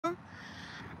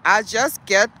I just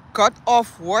got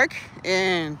off work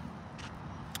and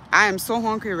I am so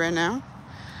hungry right now.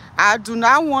 I do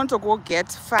not want to go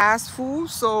get fast food,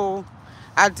 so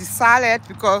I decided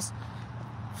because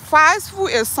fast food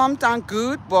is sometimes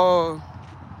good, but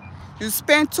you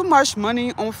spend too much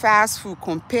money on fast food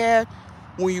compared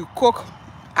when you cook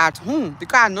at home.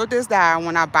 Because I noticed that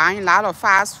when I buy a lot of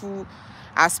fast food,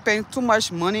 I spend too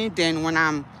much money than when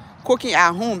I'm cooking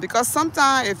at home. Because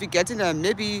sometimes if you get in a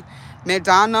maybe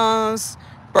McDonald's,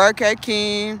 Burger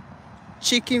King,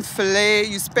 chicken fillet,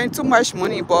 you spend too much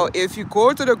money. But if you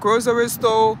go to the grocery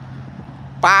store,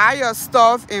 buy your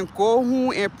stuff and go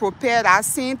home and prepare that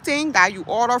same thing that you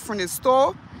order from the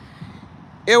store,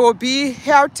 it will be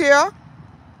healthier.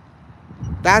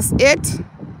 That's it.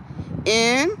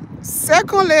 And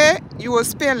secondly, you will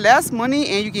spend less money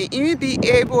and you can even be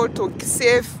able to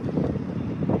save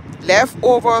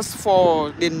leftovers for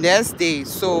the next day.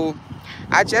 So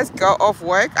I just got off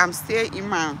work. I'm still in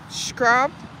my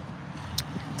scrub.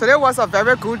 Today was a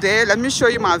very good day. Let me show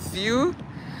you my view.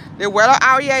 The weather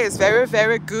out here is very,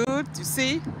 very good. You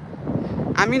see,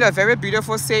 I'm in a very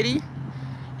beautiful city.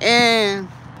 And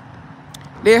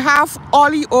they have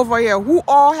AlDI over here. Who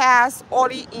all has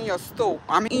AlDI in your store?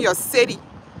 I mean, in your city.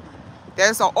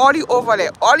 There's an AlDI over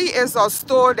there. AlDI is a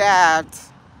store that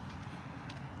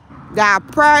their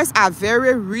prices are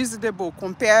very reasonable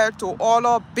compared to all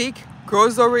the big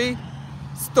grocery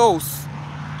stores.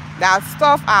 That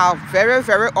stuff are very,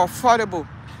 very affordable.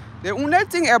 The only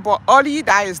thing about AlDI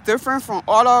that is different from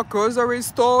other grocery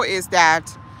store is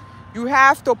that you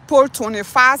have to put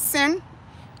 25 cents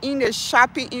in the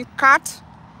shopping cart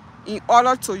in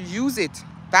order to use it.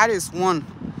 That is one.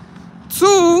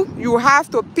 Two, you have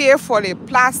to pay for the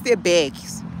plastic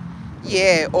bags.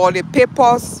 Yeah, or the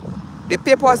papers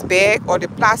bag or the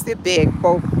plastic bag.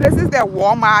 For places like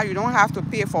Walmart, you don't have to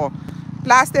pay for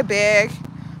plastic bag.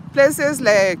 Places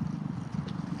like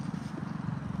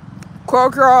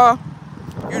Kroger,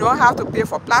 you don't have to pay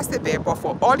for plastic bag. But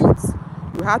for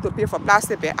AlDI, you have to pay for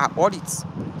plastic bag at AlDI.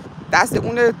 That's the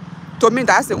only, to me,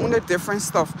 that's the only different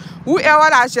stuff. Whoever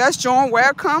that just joined,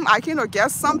 welcome. I can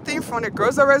get something from the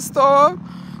grocery store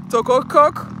to go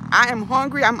cook. I am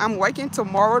hungry. I'm working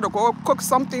tomorrow to go cook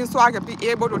something so I can be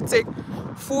able to take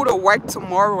food to work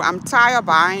tomorrow. I'm tired of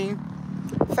buying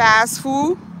fast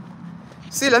food.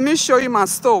 See, let me show you my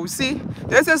store. See,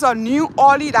 this is a new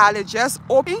AlDI that they just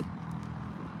opened.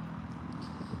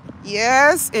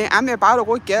 Yes, and I'm about to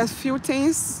go get a few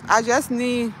things. I just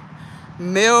need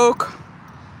milk,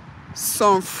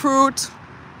 some fruit.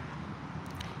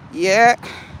 Yeah,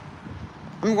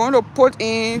 I'm going to put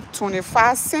in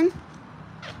 25 cents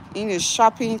in the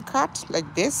shopping cart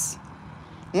like this.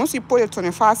 Once you put the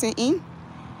 25 cents in,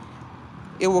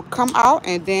 it will come out,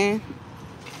 and then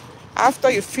after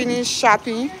you finish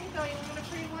shopping. Here you go. You want a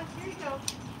free one? Here you go.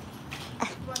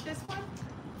 You want this one?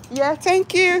 Yeah,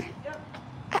 thank you. Yep.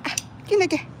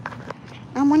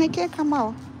 I'm gonna get come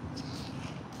out.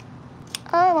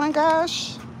 Oh my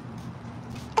gosh.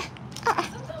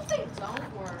 Sometimes they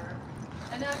don't work.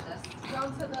 And then go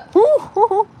to the...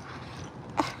 Ooh.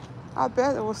 I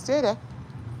bet it will stay there.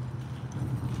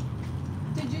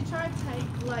 Did you try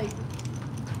take like...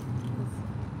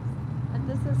 And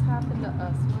this has happened to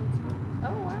us one time.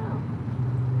 Oh, wow.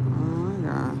 Oh my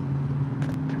God.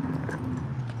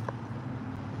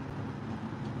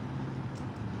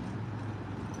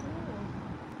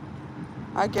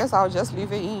 I guess I'll just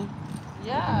leave it in.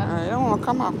 Yeah. I don't want to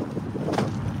come out.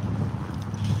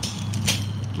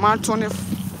 My 20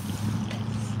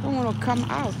 don't want to come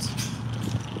out.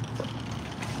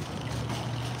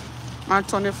 My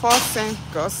 24 cents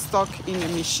got stuck in the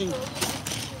machine.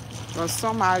 But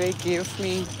somebody gave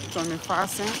me 25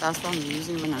 cents. That's what I'm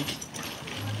using now.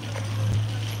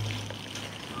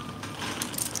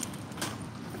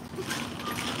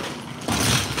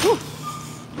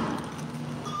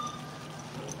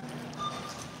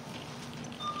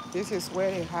 This is where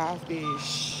they have the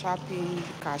shopping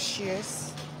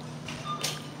cashiers.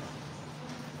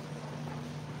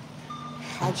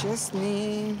 I just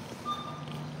need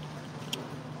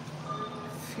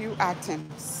few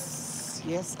items.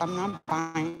 Yes, I'm not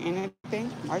buying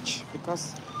anything much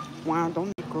because when I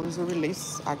don't make grocery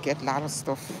lists, I get a lot of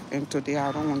stuff. And today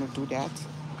I don't want to do that.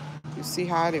 You see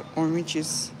how the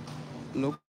oranges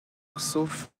look so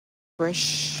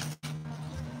fresh.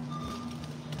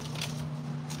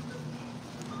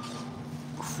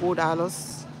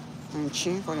 $4 and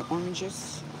change for the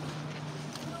oranges.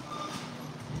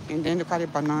 And then look at the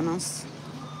bananas.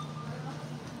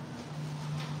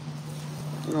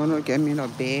 I'm gonna get me a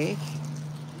bag.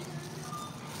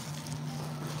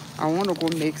 I want to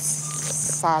go make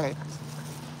salad.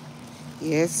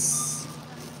 Yes.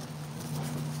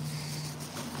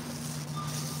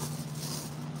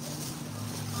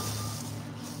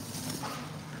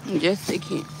 I'm just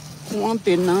taking one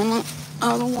banana.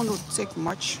 I don't want to take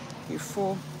much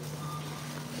before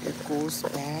it goes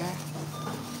bad.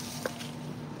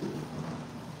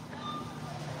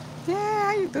 Yeah,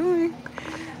 how you doing?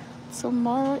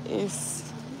 Tomorrow is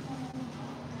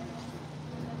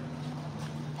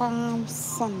Palm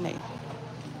Sunday.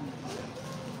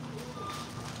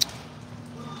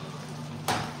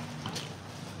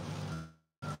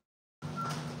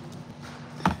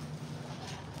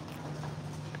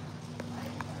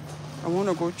 I want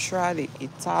to go try the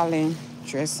Italian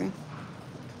dressing.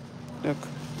 Look.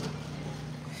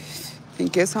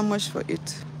 And guess how much for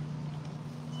it?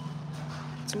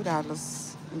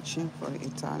 $2 and change for the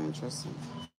Italian dressing.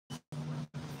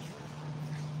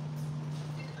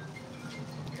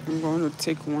 I'm going to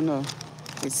take one of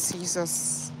the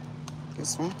Caesars.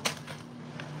 This one.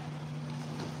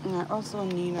 And I also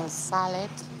need a salad.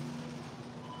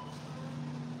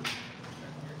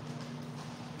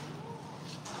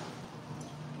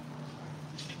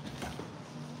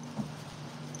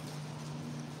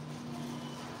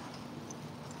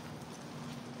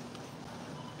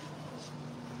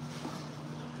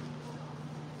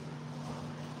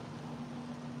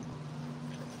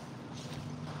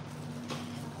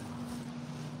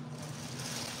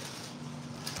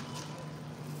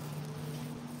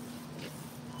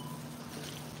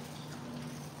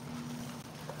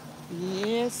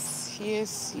 Yes,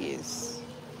 yes, yes.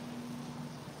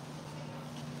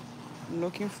 I'm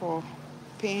looking for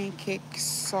pancake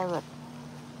syrup.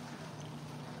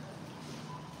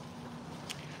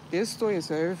 This store is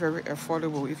very, very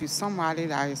affordable. If you're somebody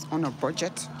that is on a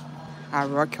budget, I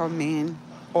recommend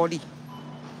AlDI.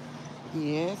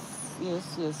 Yes,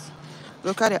 yes, yes.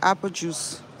 Look at the apple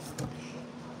juice.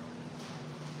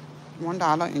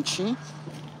 $1 and change.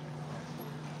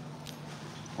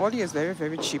 AlDI is very,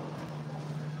 very cheap.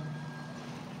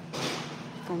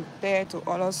 Compared to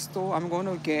other store, I'm going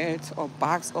to get a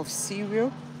box of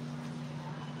cereal.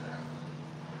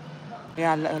 There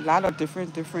are a lot of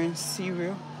different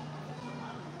cereal.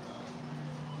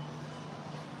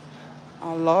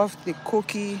 I love the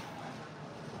cookie.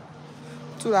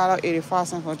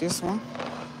 $2.85 for this one.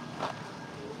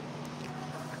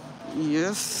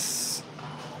 Yes.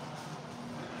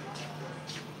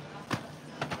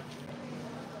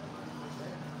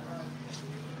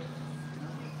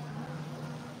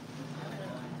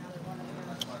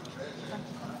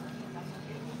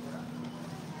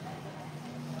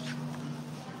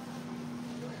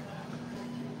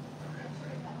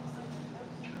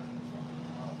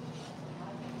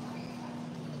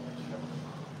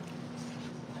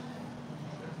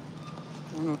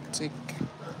 I'm going to take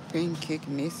pancake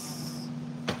mix,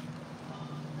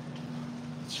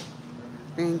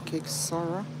 pancake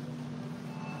syrup.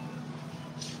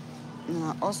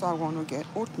 Now also I want to get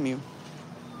oatmeal.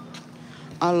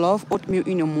 I love oatmeal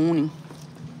in the morning.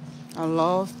 I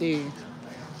love the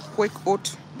quick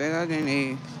oat better than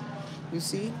a, you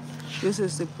see, this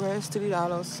is the price,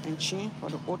 $3 and change for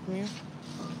the oatmeal.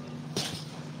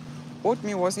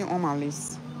 Oatmeal wasn't on my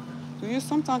list. Do you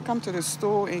sometimes come to the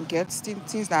store and get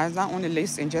things that is not on the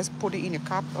list and just put it in the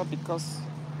cart up because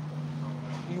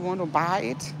you want to buy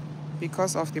it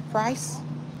because of the price?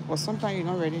 Or sometimes you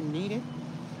don't really need it?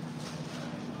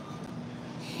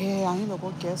 Yeah, I need to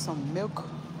go get some milk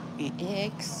and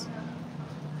eggs.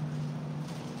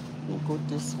 Let me go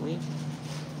this way.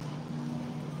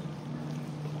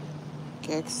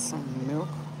 Get some milk,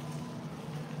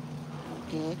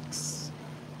 eggs.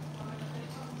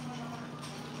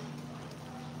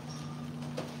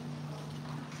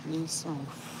 Need some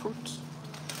fruit.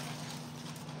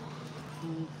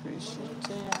 And fish it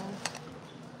there.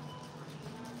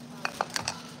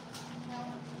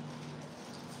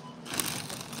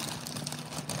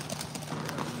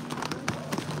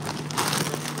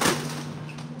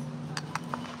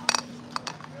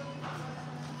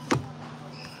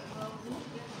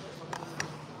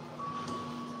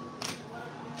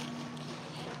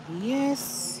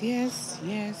 Yes, yes,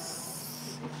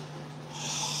 yes.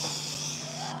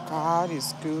 God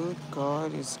is good.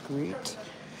 God is great.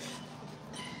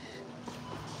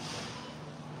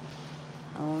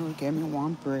 I want to get me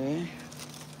one bread.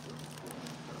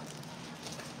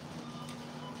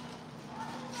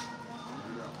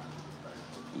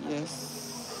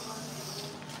 Yes.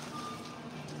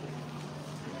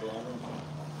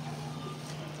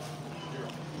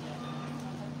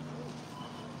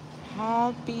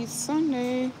 Happy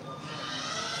Sunday.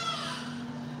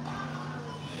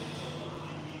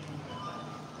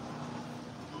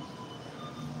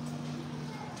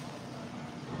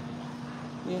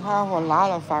 You have a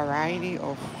lot of variety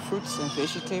of fruits and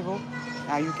vegetables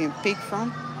that you can pick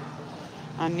from.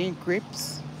 I need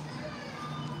grapes.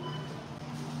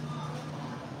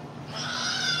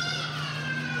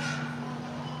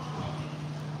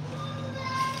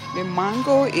 The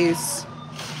mango is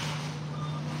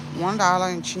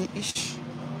 $1 and change each.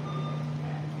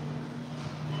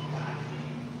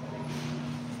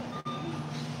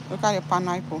 Look at the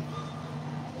pineapple.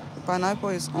 The pineapple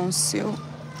is on sale.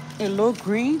 A little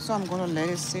green, so I'm gonna let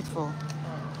it sit for a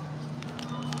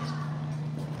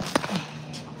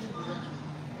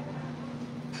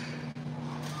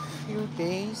few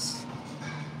days.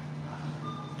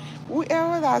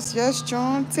 Whoever that's just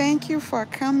joined, thank you for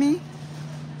coming.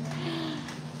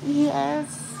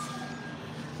 Yes.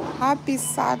 Happy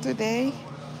Saturday.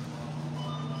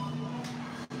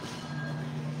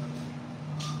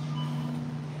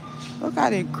 Look at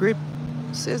the grip.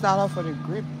 $6 for the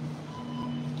grip.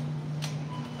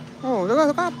 Oh,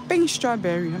 look at pink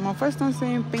strawberry. My first time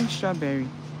seeing pink strawberry.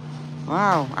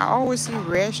 Wow, I always see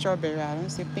red strawberry. I don't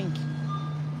see pink.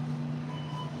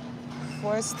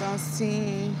 First time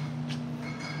seeing.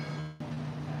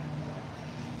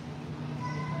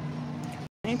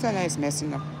 Internet is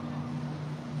messing up.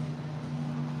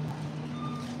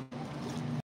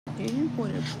 They didn't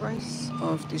put the price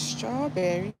of the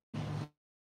strawberry.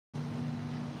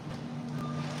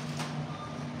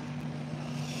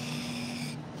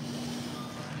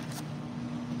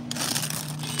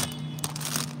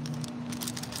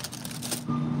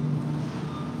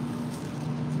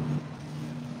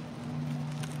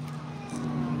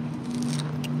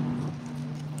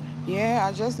 Yeah,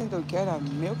 I just need to get a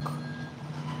milk.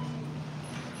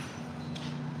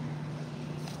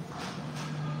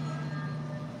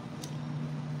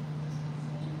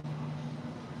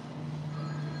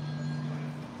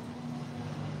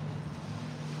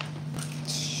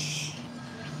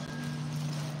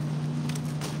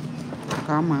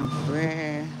 Got my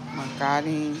bread, my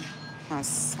garden, my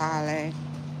salad.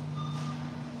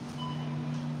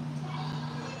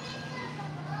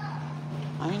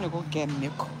 I need to go get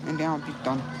milk and then I'll be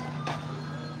done.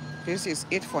 This is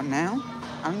it for now.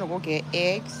 I'm gonna go get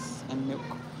eggs and milk.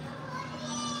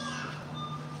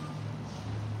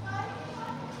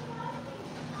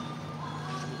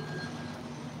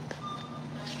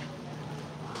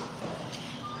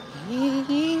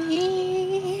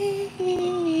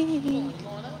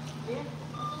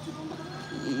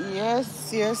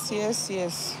 Yes, yes, yes,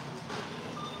 yes.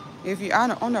 If you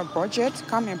are on a budget,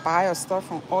 come and buy your stuff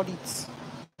from AlDI.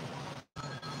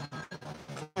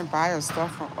 Come and buy your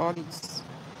stuff from AlDI.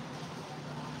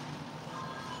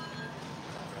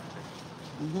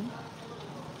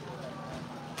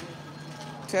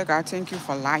 Tell God, thank you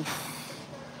for life.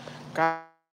 God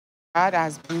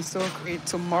has been so great.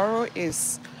 Tomorrow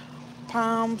is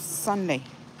Palm Sunday.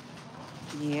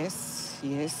 Yes,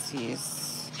 yes, yes.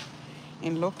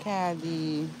 And look at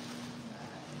the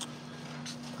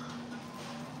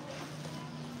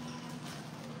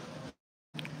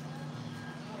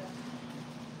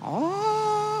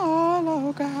all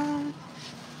of God.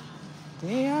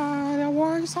 They are the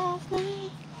works of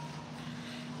me.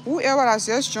 Whoever has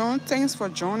just joined, thanks for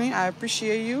joining. I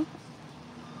appreciate you.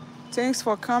 Thanks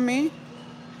for coming.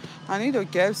 I need to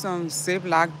get some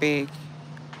Ziploc bag.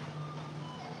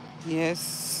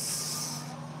 Yes.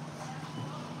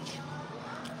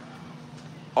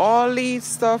 All these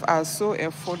stuff are so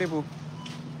affordable.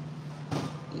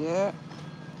 Yeah.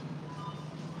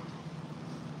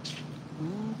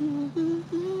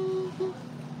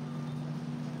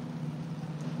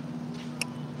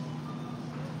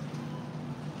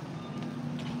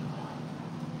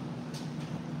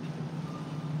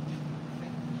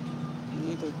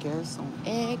 Need to get some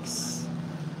eggs.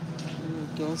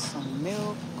 Need to get some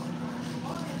milk.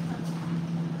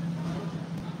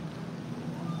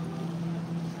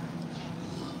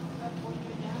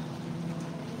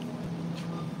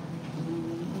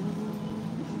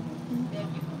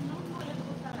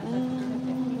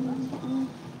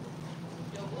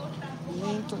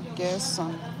 Need to get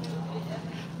some.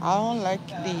 I don't like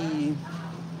the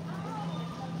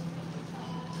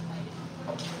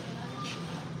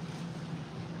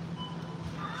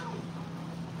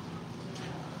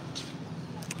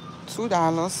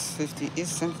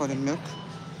 $2.58 for the milk.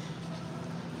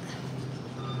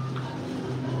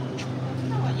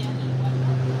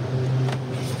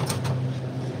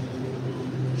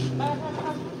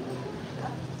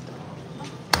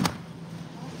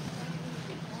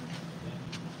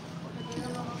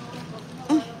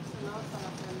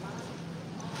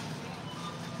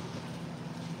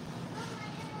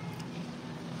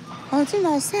 I think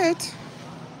that's it.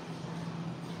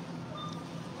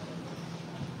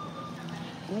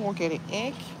 I'm gonna get an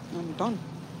egg and done.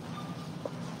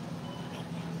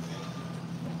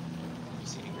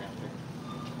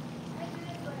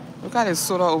 Look at the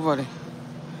soda over there.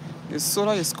 The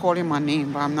soda is calling my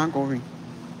name, but I'm not going.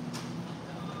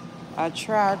 I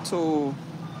tried to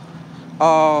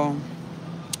uh,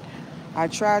 I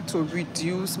try to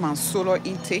reduce my soda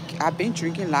intake. I've been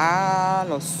drinking a lot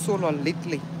of soda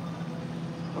lately.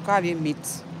 Look at the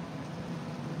meat.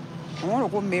 I want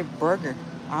to go make burger.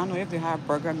 I don't know if they have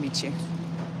burger meat yet.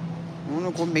 I want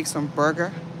to go make some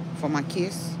burger for my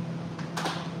kids.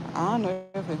 I don't know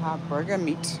if they have burger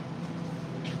meat.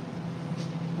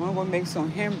 I want to go make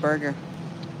some hamburger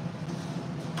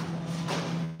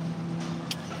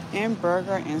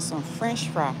and some French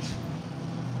fry.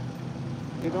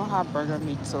 They don't have burger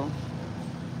meat, so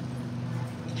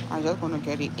I'm just gonna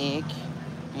get the egg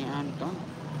and I'm done.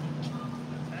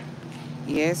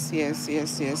 Yes, yes,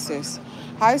 yes, yes, yes.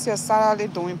 How is your Saturday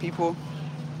doing, people?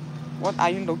 What are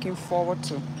you looking forward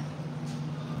to?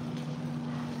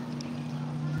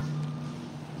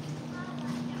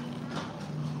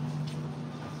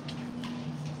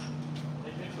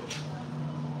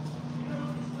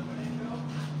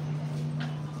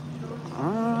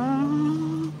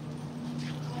 Uh,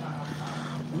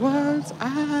 what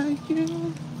are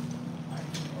you?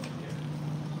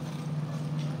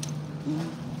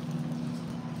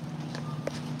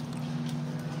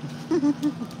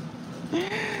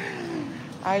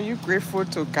 Are you grateful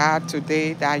to God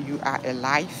today that you are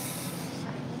alive?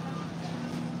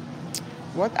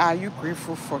 What are you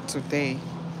grateful for today?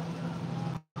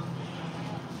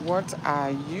 What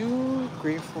are you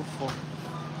grateful for?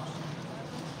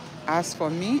 As for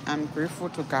me, I'm grateful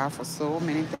to God for so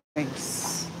many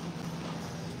things.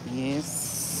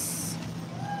 Yes.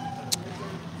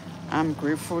 I'm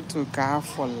grateful to God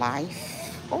for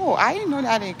life. Oh, I didn't know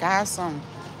that they got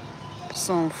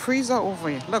some freezer over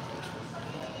here. Look,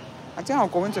 I think I'm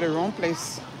going to the wrong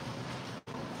place.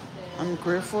 I'm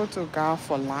grateful to God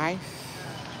for life.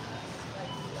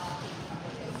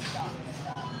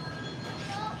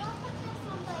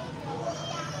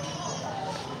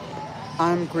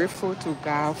 I'm grateful to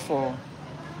God for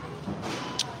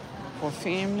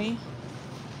family.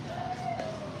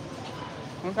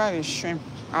 Look at the shrimp.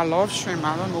 I love shrimp.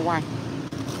 I don't know why.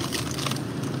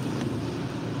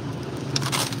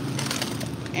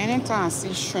 Anytime I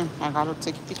see shrimp, I gotta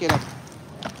pick it up.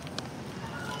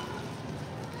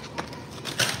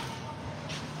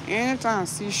 Anytime I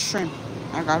see shrimp,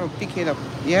 I gotta pick it up.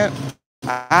 Yep.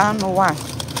 I don't know why.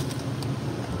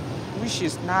 Which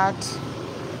is not.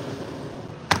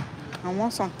 I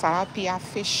want some tilapia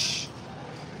fish.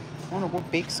 I want to go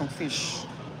bake some fish.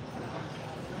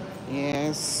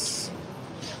 Yes.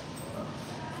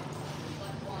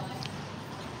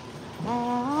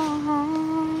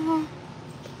 Ah,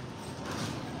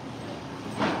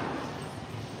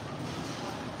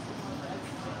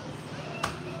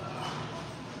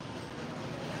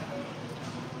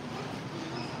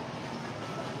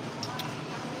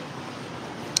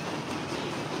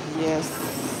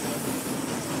 yes.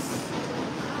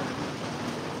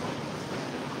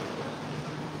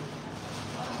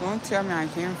 Don't tell me I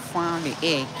can't find the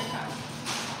egg.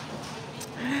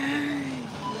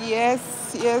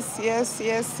 Yes, yes, yes,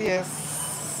 yes, yes.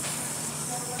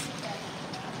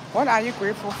 What are you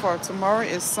grateful for? Tomorrow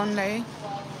is Sunday.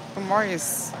 Tomorrow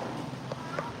is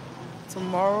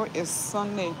tomorrow is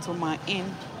Sunday to my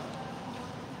end.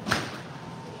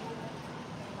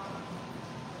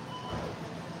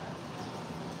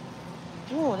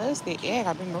 Oh, there's the egg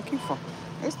I've been looking for.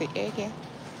 There's the egg here.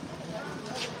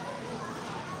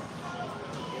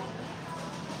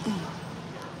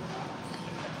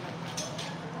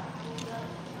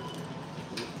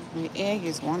 The egg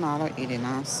is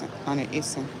 $1.89, 98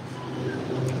 cents.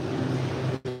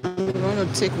 I'm going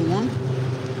to take one.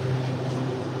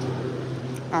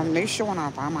 I'll make sure when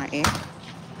I buy my egg,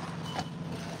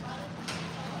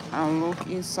 I'll look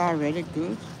inside really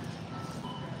good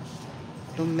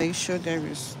to make sure there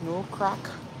is no crack.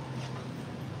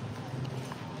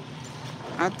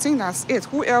 I think that's it.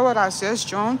 Whoever that says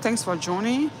John, thanks for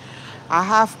joining. I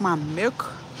have my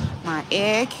milk, my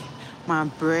egg, my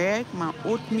bread, my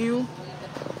oatmeal,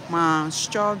 my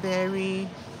strawberry,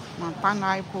 my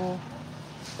pineapple,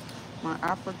 my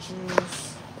apple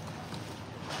juice,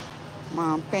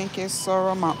 my pancake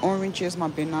syrup, my oranges, my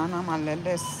banana, my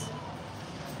lettuce,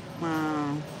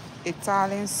 my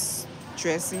Italian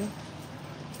dressing,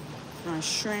 my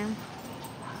shrimp,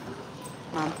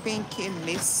 my pancake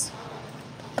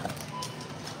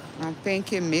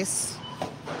mix,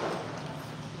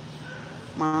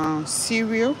 my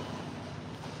cereal,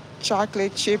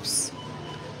 chocolate chips,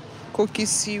 cookie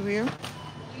cereal,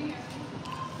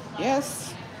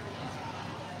 Yes,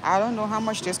 I don't know how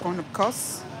much this going to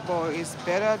cost, but it's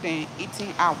better than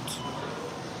eating out.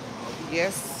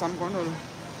 Yes, I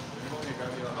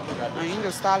need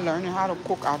to start learning how to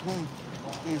cook at home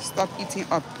and stop eating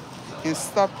up and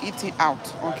stop eating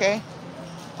out, okay?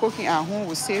 Cooking at home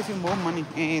will save you more money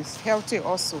and it's healthy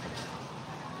also.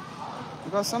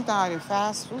 Because sometimes the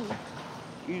fast food,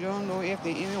 you don't know if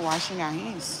they even washing their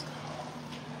hands.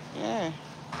 Yeah.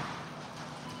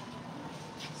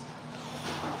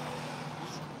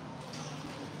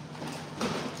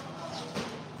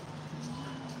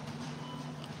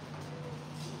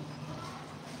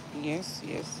 Yes,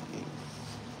 yes, yes.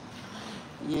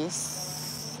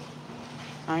 Yes.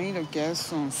 I need to get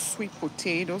some sweet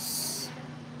potatoes.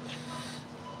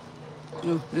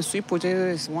 No, the sweet potato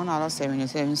is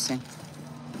 $1.77.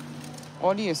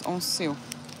 AlDI is on sale.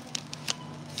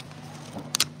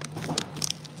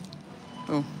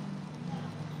 So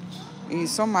if you're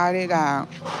somebody that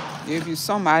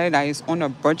is on a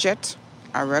budget,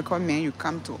 I recommend you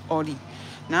come to AlDI.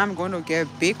 Now I'm going to get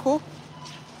bacon.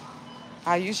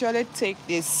 I usually take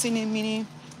the cinnamon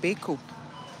bacon.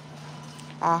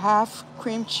 I have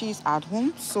cream cheese at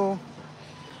home, so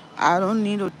I don't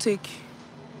need to take.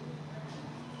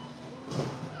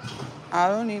 I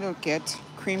don't need to get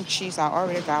cream cheese. I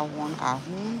already got one at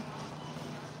home.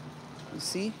 You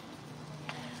see,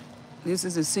 this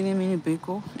is the cinnamon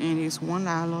bacon, and it's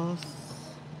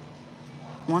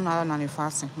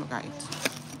 $1.95. Look at it.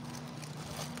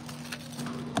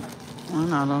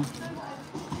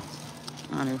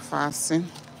 $1.95.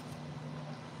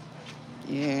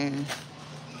 Yeah.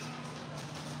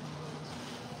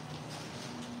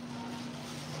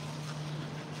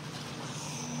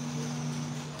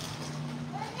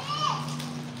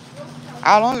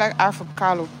 I don't like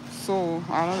avocado, so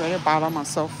I don't really bother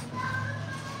myself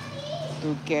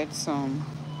to get some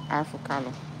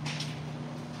avocado.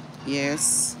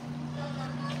 Yes.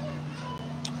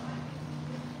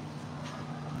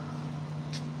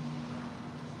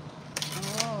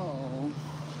 Oh.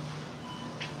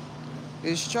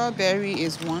 The strawberry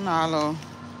is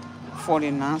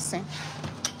 $1.49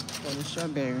 for the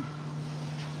strawberry.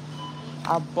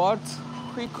 I bought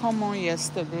cucumber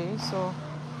yesterday, so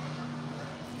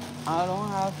I don't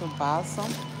have to buy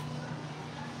some.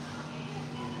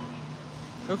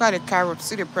 Look at the carrot.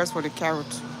 See the price for the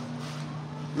carrot.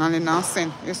 99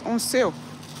 cents. It's on sale.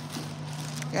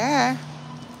 Yeah.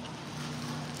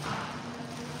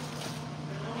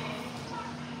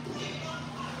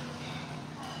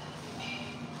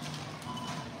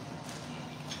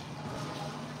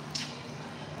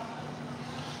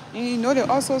 And you know they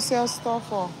also sell stuff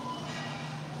for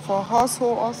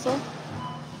household also.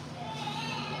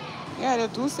 Yeah, they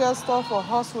do sell stuff for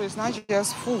household. It's not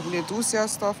just food. They do sell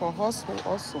stuff for household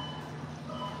also.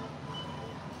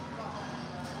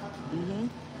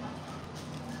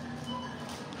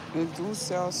 They do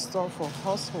sell stuff for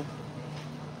household.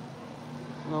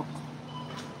 Look.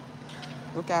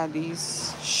 Look at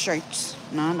these shirts.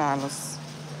 $9.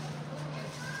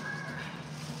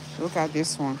 Look at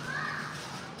this one.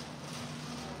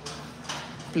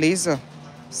 Blazer.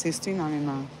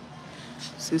 $16.99.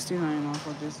 $16.99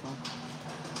 for this one.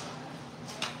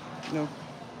 Look.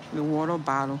 The water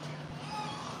bottle.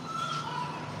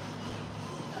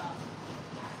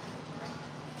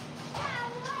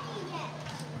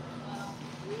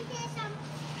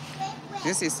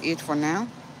 This is it for now.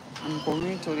 I'm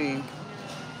going to the,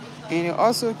 and you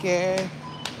also get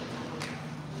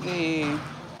the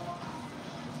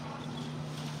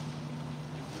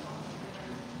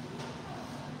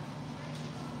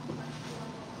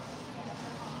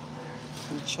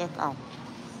check out.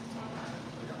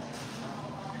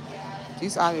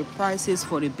 These are the prices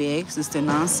for the bags. It's the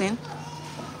 9 cents.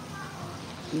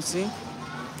 You see?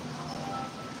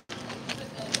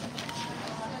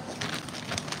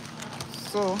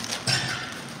 So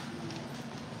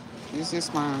this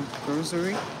is my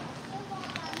grocery.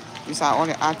 These are all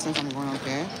the items I'm gonna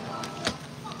get.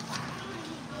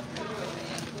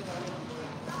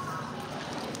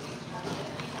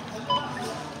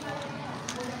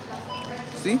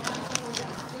 See?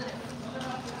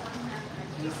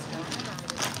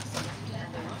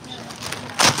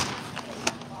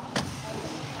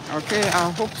 Okay,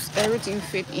 I hope everything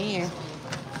fit in here.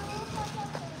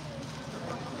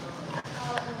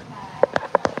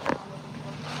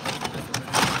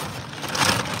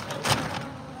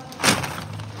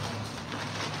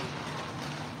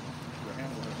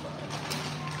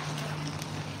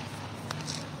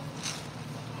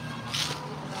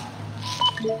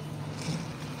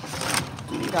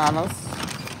 $3.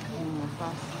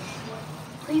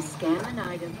 Please scan an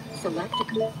item. Select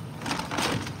a.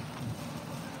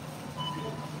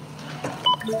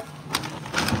 Please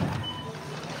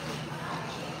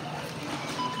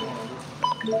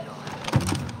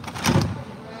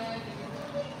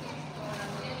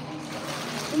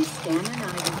scan an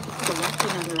item. Select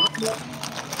another option.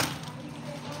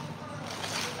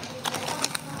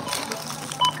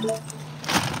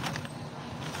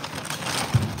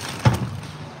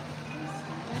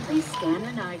 Please scan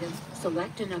an item.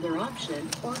 Select another option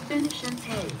or finish and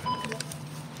pay.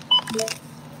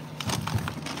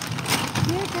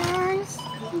 Yeah, guys.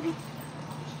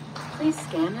 Please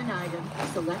scan an item.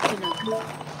 Select another.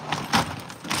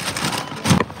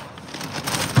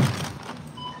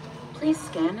 Please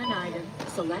scan an item.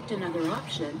 Select another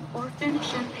option or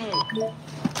finish and pay.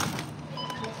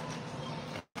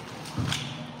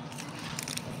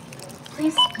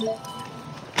 Please.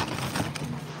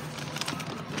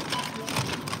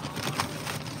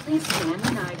 Please scan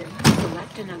an item.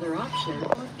 Select another option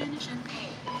or finish and pay.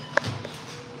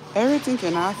 Everything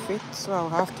cannot fit, so I'll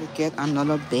have to get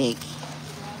another bag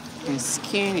and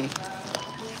scan it.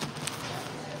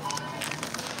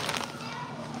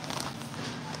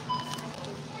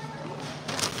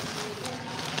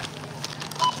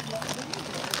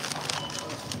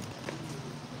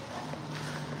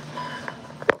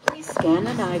 Please scan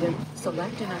an item,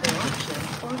 select another option,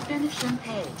 or finish and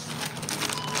pay.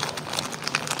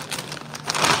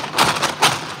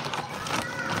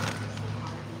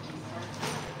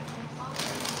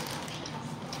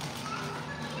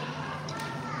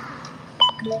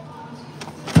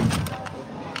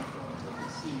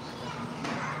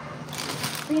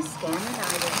 Please scan an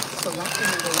item, select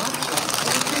another option,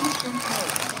 or finish and pay.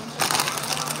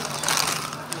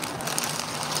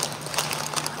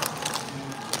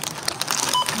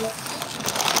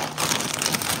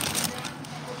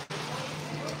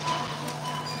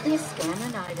 Please scan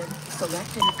an item,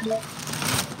 select an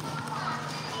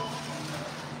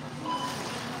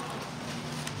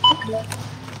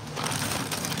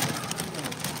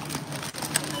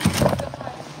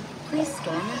Please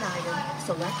scan an item,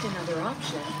 select another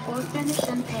option, or finish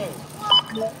and pay.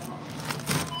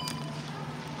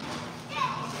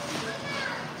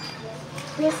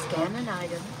 Please scan an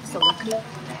item, select.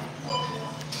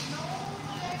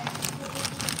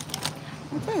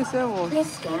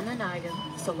 Please scan an item,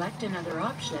 select another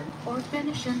option, or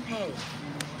finish and pay.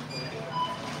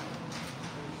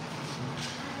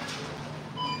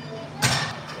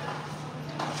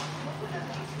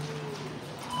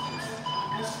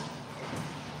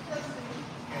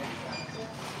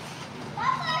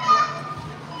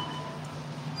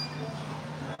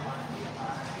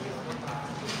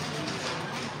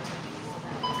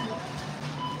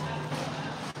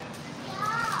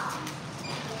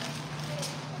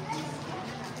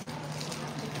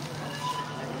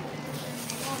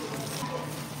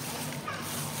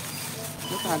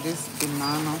 Look at these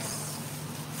bananas.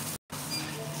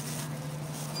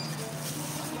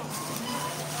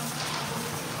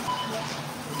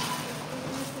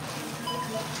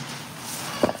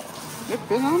 The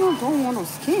banana don't want to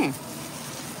skin.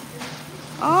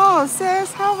 Oh,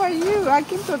 sis, how are you? I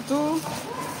came to do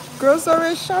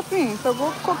grocery shopping to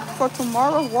go cook for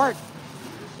tomorrow's work.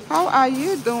 How are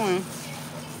you doing?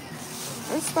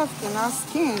 This stuff cannot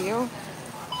skin, yo.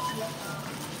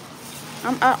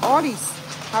 I'm at AlDI's.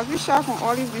 Have you shopped from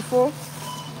AlDI's before?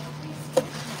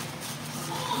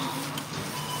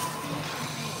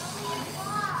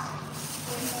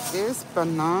 This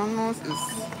bananas is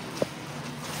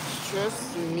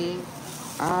stressing me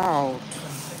out.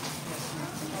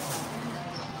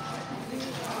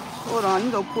 Hold on, I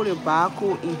need to put a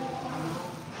barcode in.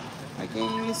 I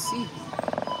can't even see.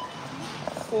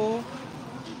 4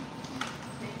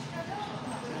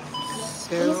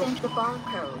 0 Please enter the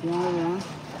barcode. 1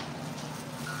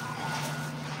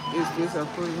 1. Is this a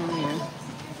put it on here?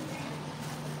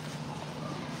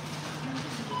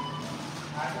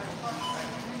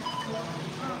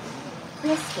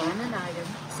 Please scan an item,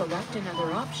 select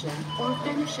another option, or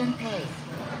finish and pay.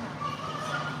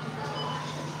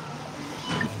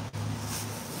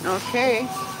 Okay.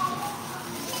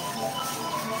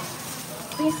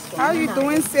 Please scan How you an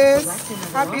doing, item, sis? select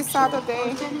another Happy option,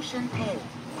 Saturday. or finish and pay.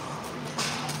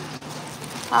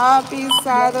 Happy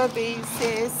Saturday,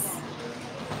 sis.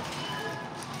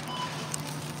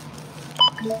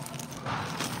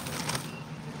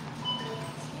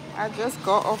 I just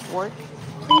got off work.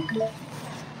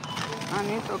 I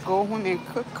need to go home and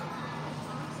cook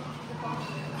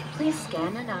Please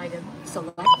scan an item,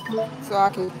 select. so I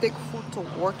can take food to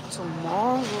work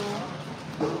tomorrow.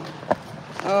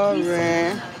 All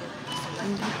right.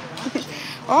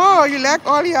 Oh, you like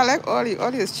AlDI? I like AlDI.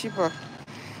 AlDI is cheaper.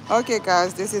 Okay,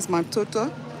 guys, this is my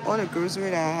total. all the grocery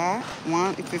that I had.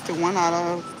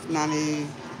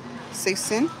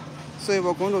 $51.96. So if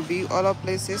we're going to be other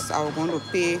places, I was going to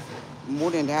pay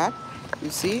more than that. You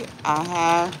see,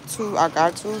 I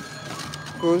got two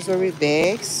grocery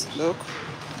bags. Look,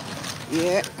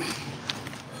 yeah.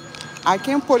 I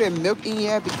can't put the milk in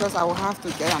here because I will have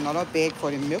to get another bag for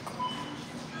the milk.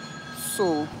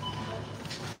 So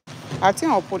I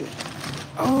think I'll put it.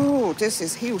 Oh, this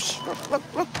is huge. Look.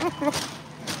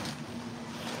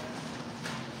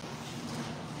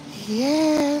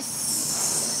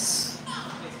 Yes.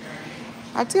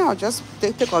 I think I'll just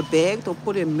take a bag to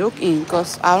put the milk in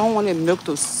because I don't want the milk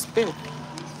to spill.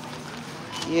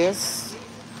 Yes.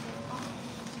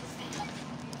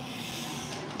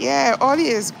 Yeah, AlDI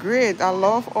is great. I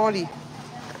love AlDI.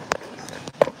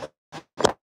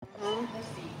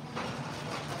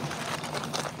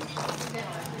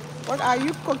 What are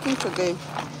you cooking today?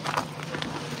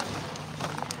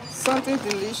 Something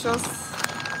delicious.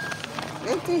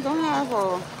 They think don't have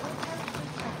a...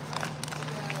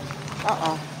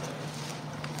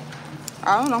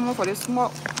 I don't know more for the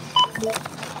smoke.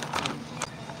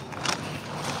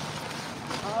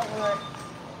 Alright.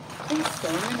 Please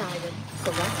scan an item,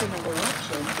 select another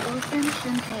option, or finish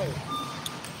and pay.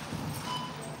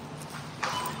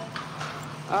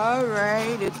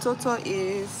 Alright, the total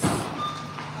is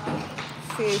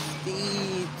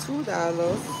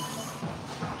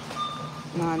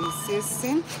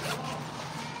 $52.96.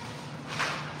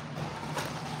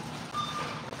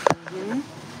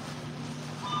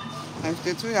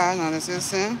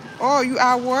 $52.96. Oh, you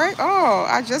at work? Oh,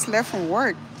 I just left from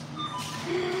work.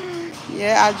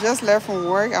 Yeah, I just left from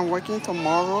work. I'm working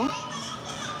tomorrow.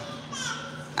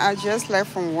 I just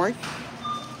left from work.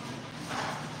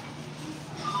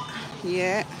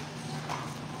 Yeah.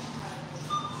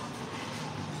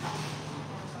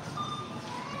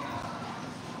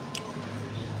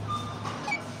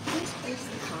 Please place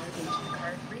the card into the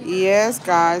card reader. Yes,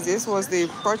 guys, this was the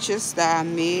purchase that I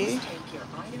made. Take your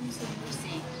items and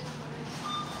receipt.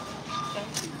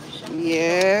 Thank you for shopping.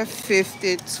 Yeah,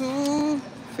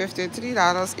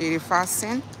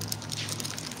 $53.85.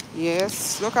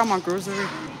 Yes, look at my grocery.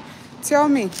 Tell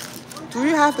me, do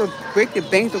you have to break the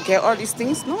bank to get all these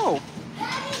things? No.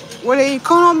 With the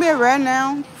economy right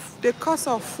now, the cost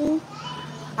of food,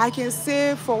 I can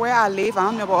say for where I live, I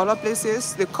don't know about other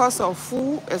places, the cost of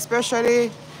food, especially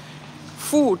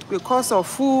food, the cost of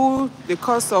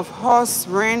house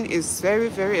rent is very,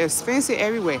 very expensive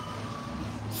everywhere.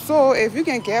 So if you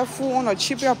can get food on a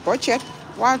cheaper budget,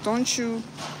 why don't you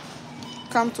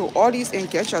come to AlDi's and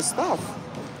get your stuff?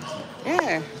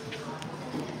 Yeah.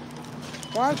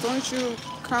 Why don't you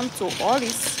come to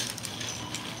AlDi's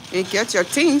and get your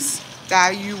things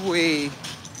that you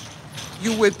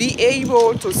will be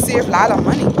able to save a lot of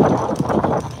money?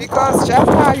 Because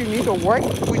just how you need to work,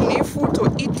 we need food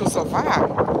to eat to survive.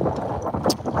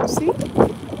 You see?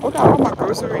 Look at all my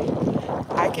grocery.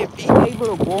 I can be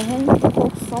able to go home,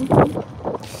 cook something,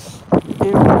 and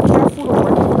be careful to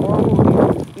work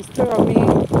tomorrow instead of me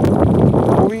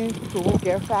going to go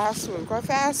get fast food. Because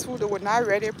fast food, they were not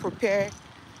ready to prepare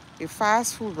the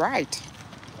fast food right.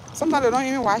 Sometimes they don't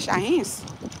even wash their hands.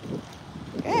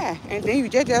 Yeah, and then you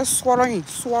get there swallowing.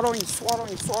 You're not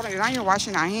even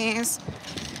washing your hands.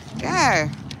 Yeah.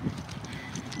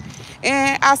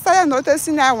 And I started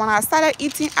noticing that when I started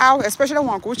eating out, especially when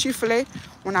I go Chick-fil-A,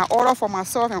 when I order for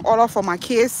myself and order for my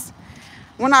kids,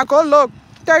 when I go look,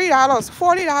 $30,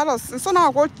 $40. And so now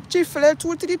I go Chick-fil-A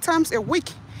 2-3 times a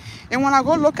week. And when I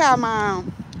go look at my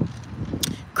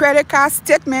credit card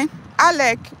statement, I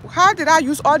like, how did I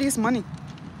use all this money?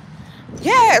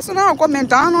 Yeah, so now I go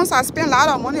McDonald's, I spend a lot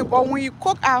of money. But when you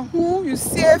cook at home, you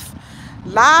save a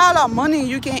lot of money.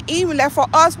 You can even, like for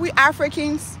us, we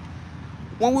Africans,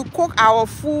 when we cook our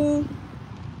food,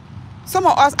 some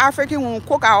of us Africans, when we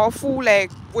cook our food, like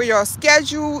with your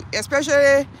schedule,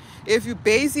 especially if you're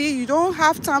busy, you don't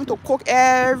have time to cook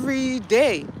every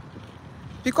day.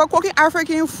 Because cooking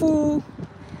African food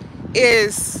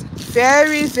is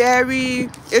very, very,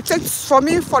 it takes, for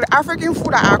me, for the African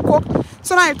food that I cook,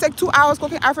 sometimes it takes 2 hours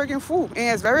cooking African food,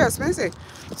 and it's very expensive.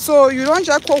 So you don't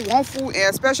just cook one food, and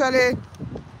especially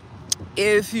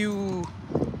if you,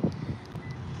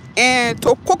 and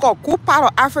to cook a good part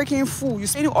of African food, you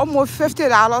spend almost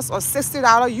 $50 or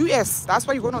 $60 US. That's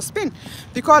what you're going to spend.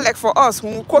 Because like for us,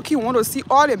 when we cook, we want to see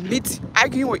all the meat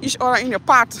arguing with each other in the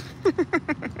pot.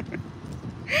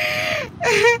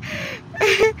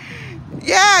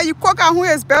 Yeah, you cook at home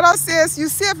is better, sis. You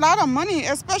save a lot of money,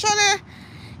 especially,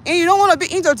 and you don't want to be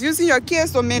introducing your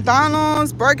kids to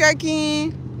McDonald's, Burger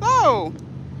King. No.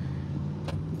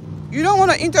 You don't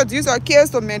want to introduce your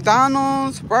kids to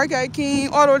McDonald's, Burger King,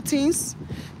 all those things.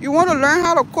 You want to learn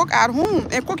how to cook at home.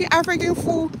 And cooking African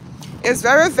food is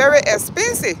very, very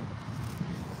expensive.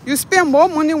 You spend more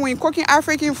money when you're cooking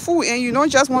African food, and you don't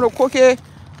just want to cook it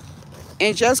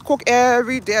and just cook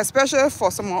every day, especially for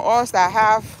some of us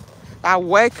that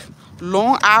work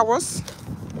long hours.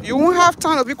 You won't have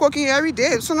time to be cooking every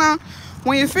day. So now,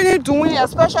 when you finish doing,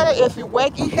 especially if you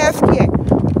work in healthcare,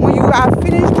 when you are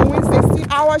finished doing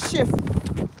 16-hour shift,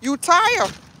 you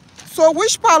tired. So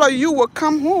which part of you will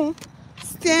come home,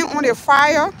 stand on the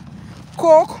fire,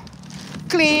 cook,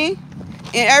 clean,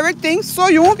 and everything? So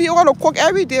you won't be able to cook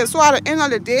every day. So at the end of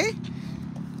the day,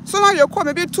 so now you cook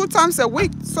maybe 2 times a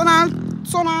week. So now,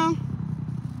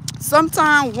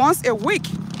 sometimes once a week.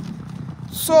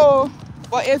 So,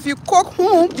 but if you cook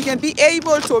home, you can be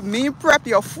able to meal prep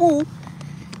your food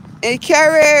and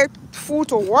carry food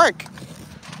to work.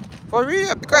 For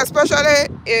real, because especially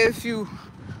if you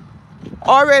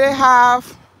already have,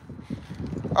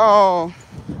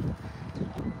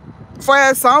 for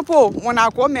example, when I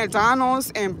go to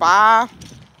McDonald's and buy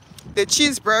the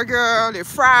cheeseburger, the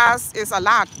fries, it's a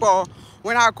lot. But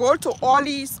when I go to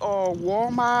AlDI's or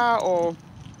Walmart, or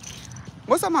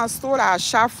most of my store that I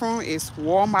shop from is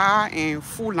Walmart and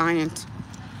Food Lion.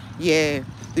 Yeah,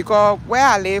 because where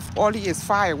I live, AlDI is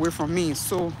far away from me.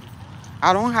 So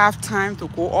I don't have time to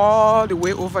go all the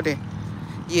way over there.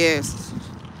 Yes.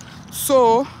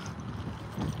 So,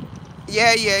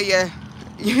 yeah.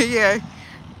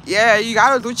 Yeah, you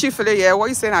gotta do Chick-fil-A. Yeah, what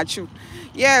you saying at you?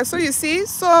 Yeah, so you see,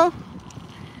 so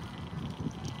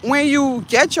when you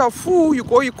get your food, you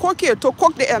cook it. To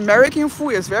cook the American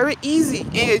food is very easy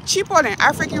and it's cheaper than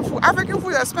African food. African food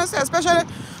is expensive, especially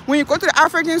when you go to the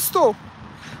African store.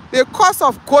 The cost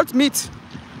of goat meat,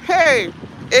 hey,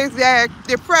 it's like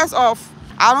the price of,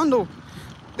 I don't know,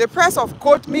 the price of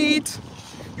goat meat.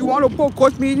 You want to put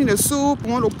goat meat in the soup,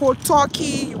 you want to put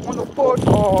turkey, you want to put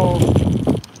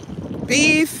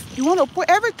beef, you want to put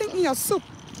everything in your soup.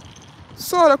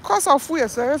 So the cost of food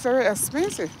is very, very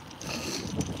expensive.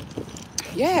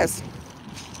 Yes,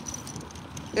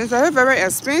 it's very, very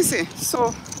expensive.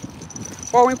 So,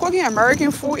 but when cooking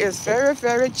American food, it's very,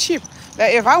 very cheap.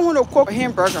 Like if I want to cook a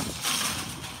hamburger,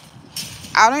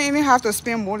 I don't even have to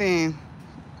spend more than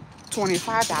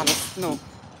 $25. No,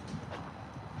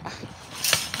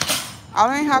 I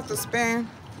don't even have to spend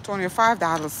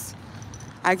 $25.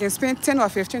 I can spend $10 or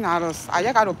 $15. I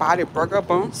just got to buy the burger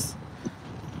buns,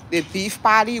 the beef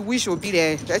patty, which will be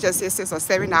there, let's just say $6 or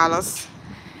 $7.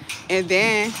 And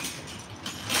then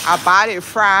I buy the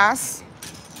fries,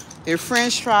 the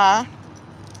French fry,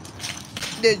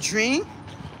 the drink.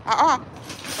 I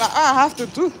have to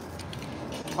do.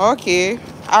 Okay,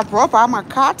 I brought by my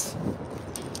cart,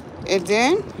 and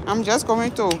then I'm just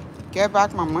going to get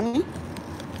back my money.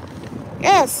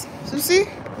 Yes, you see?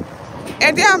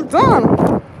 And then I'm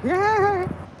done. Yeah.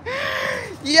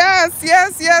 Yes.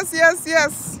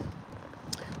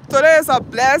 Today is a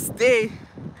blessed day.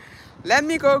 Let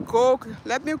me go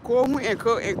home and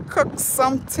go and cook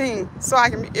something so I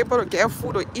can be able to get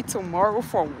food to eat tomorrow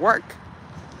for work.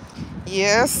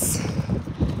 Yes,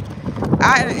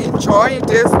 I enjoy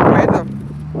this weather.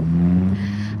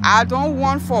 I don't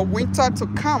want for winter to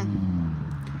come.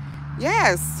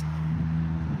 Yes.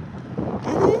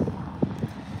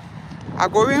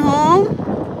 I'm going home,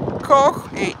 cook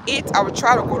and eat. I will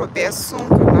try to go to bed soon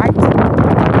tonight.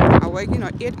 I'm working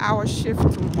an 8-hour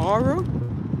shift tomorrow.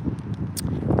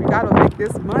 We gotta make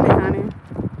this money, honey,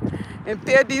 and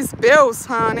pay these bills,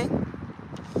 honey.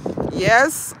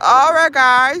 Yes. All right,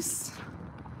 guys,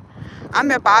 I'm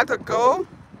about to go.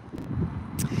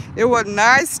 It was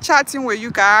nice chatting with you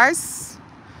guys.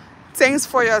 Thanks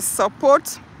for your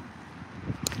support.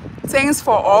 Thanks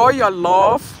for all your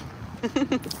love.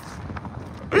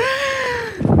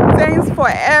 Thanks for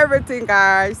everything,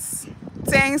 guys.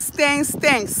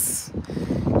 Thanks.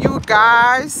 You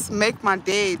guys make my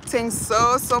day. Thanks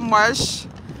so much.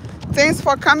 Thanks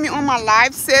for coming on my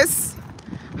live, sis.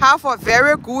 Have a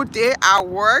very good day at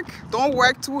work. Don't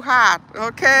work too hard,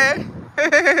 okay?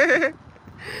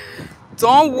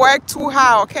 Don't work too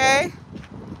hard, okay?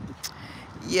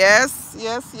 Yes.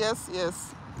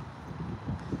 That's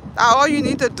all you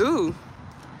need to do.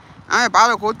 I'm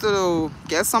about to go to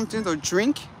get something to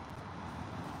drink.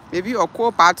 Maybe a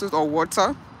cold bottle of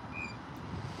water.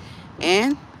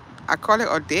 And I call it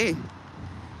a day.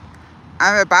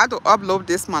 I'm about to upload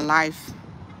this my life.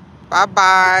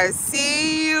 Bye.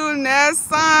 See you next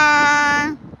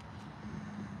time.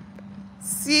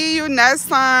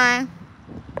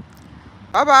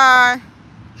 Bye.